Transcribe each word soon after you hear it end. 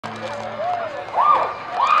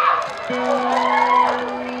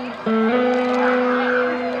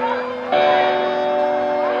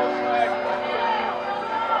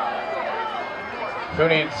Who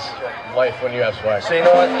needs life when you have swag? So you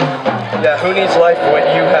know what? Yeah, who needs life when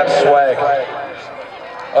you have swag?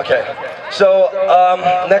 Okay, so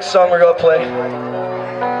next song we're gonna play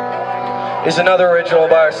is another original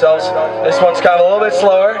by ourselves. This one's kind of a little bit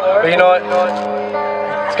slower, but you know what?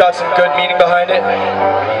 It's got some good meaning behind it.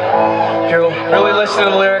 If you really listen to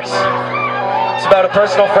the lyrics, it's about a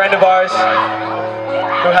personal friend of ours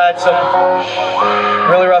who had some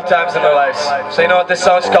really rough times in their lives. So you know what? This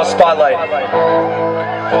song's called Spotlight.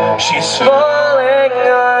 She's falling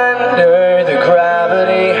under the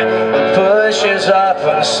gravity that pushes up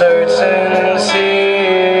uncertainty.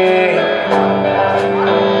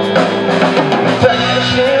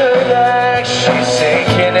 Passion neck, she's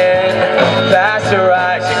sinking in, past her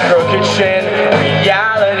eyes and crooked chin.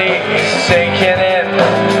 Reality is sinking in.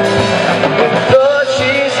 And though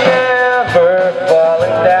she's never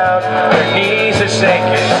falling down, her knees are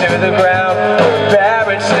sinking to the ground. Her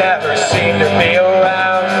parents never seem to be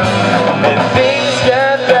around. And things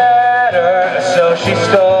get better, so she's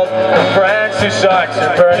told. Her friends whose hearts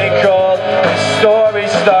are burning cold. The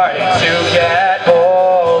story's starting to get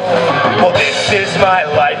old. Well, this is my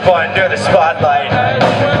life under the spotlight.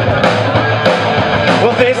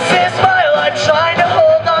 Well, this is my life trying to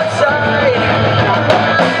hold on tight.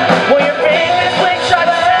 Well, your fingers blink, try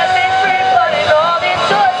to set me free, but in all these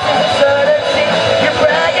choices, uncertainty, your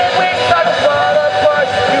bragging wings start to fall apart.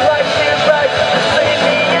 Your life's too bright, leave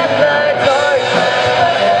me in the dark.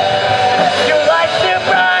 Your life's too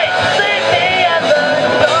bright, leave me in the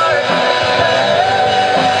dark.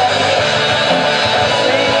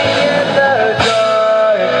 Leave me in the dark.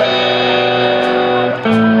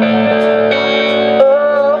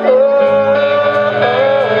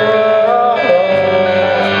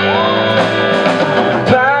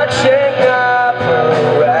 Patching up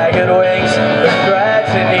her ragged wings, with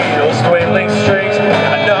threads and needles, twiddling strings,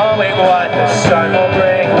 not knowing what the sun will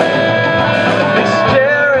bring. It's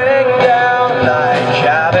staring down like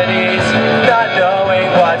cavities, not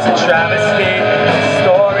knowing what's a travesty. The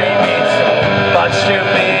story means so much to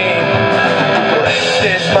me.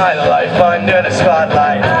 This is my life under the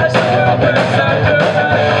spotlight.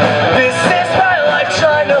 This is my life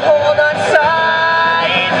trying to hold on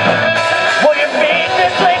tight. Well, your feet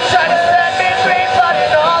this way try to set me free, but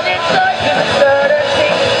in all these times of uncertainty,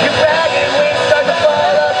 your ragged wings start to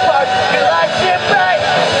fall apart. Your life's too bright,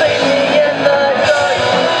 leave me in the dark.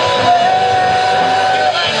 Your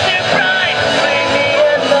life's too bright, leave me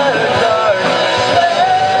in the dark.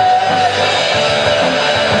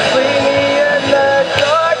 Leave me in the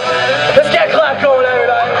dark. Let's get a clap going,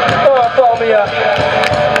 everybody. Oh, follow me up.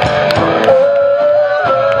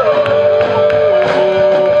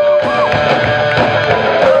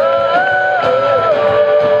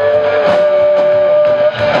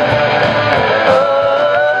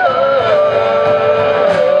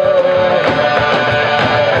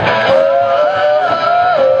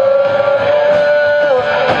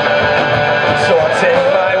 So I'll take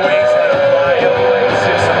my wings and fly away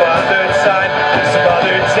to some other time, some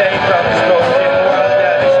other day from this broken world,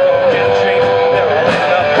 yeah, these broken dreams. They're all in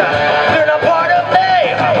the past, they're not part of me.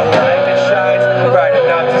 I'm a light that shines bright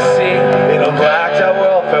enough to see in a blacked out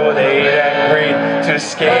world filled with hate and greed. To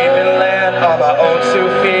escape and land on my own 2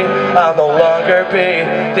 feet, I'll no longer be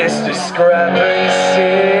this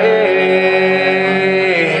discrepancy.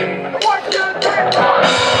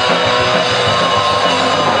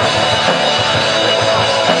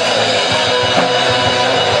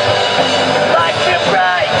 Life's too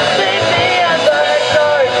bright, leave me in the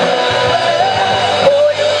dark. Oh,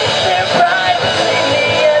 you're too bright, leave me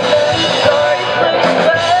in the dark.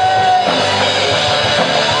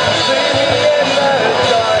 Leave me in the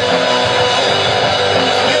dark.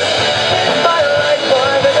 This is my life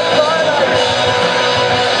under the spotlight.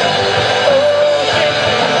 Oh, this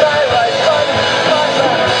is my life under the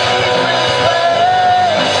spotlight.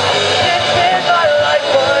 This is my life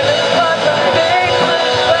under the spotlight.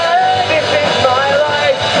 This is my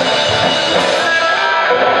life.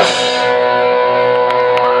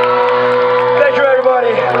 Thank you,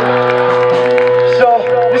 everybody. So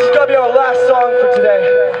this is gonna be our last song for today,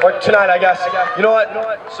 or tonight, I guess. You know what?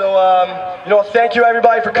 So you know, thank you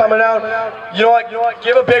everybody for coming out. You know what?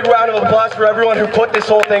 Give a big round of applause for everyone who put this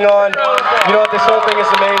whole thing on. You know what? This whole thing is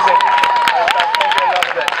amazing.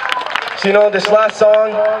 So you know, this last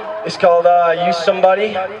song is called "Use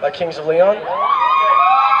Somebody" by Kings of Leon.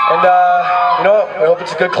 And you know what? I hope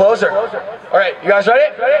it's a good closer. All right, you guys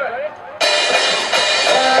ready?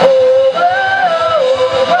 Oh.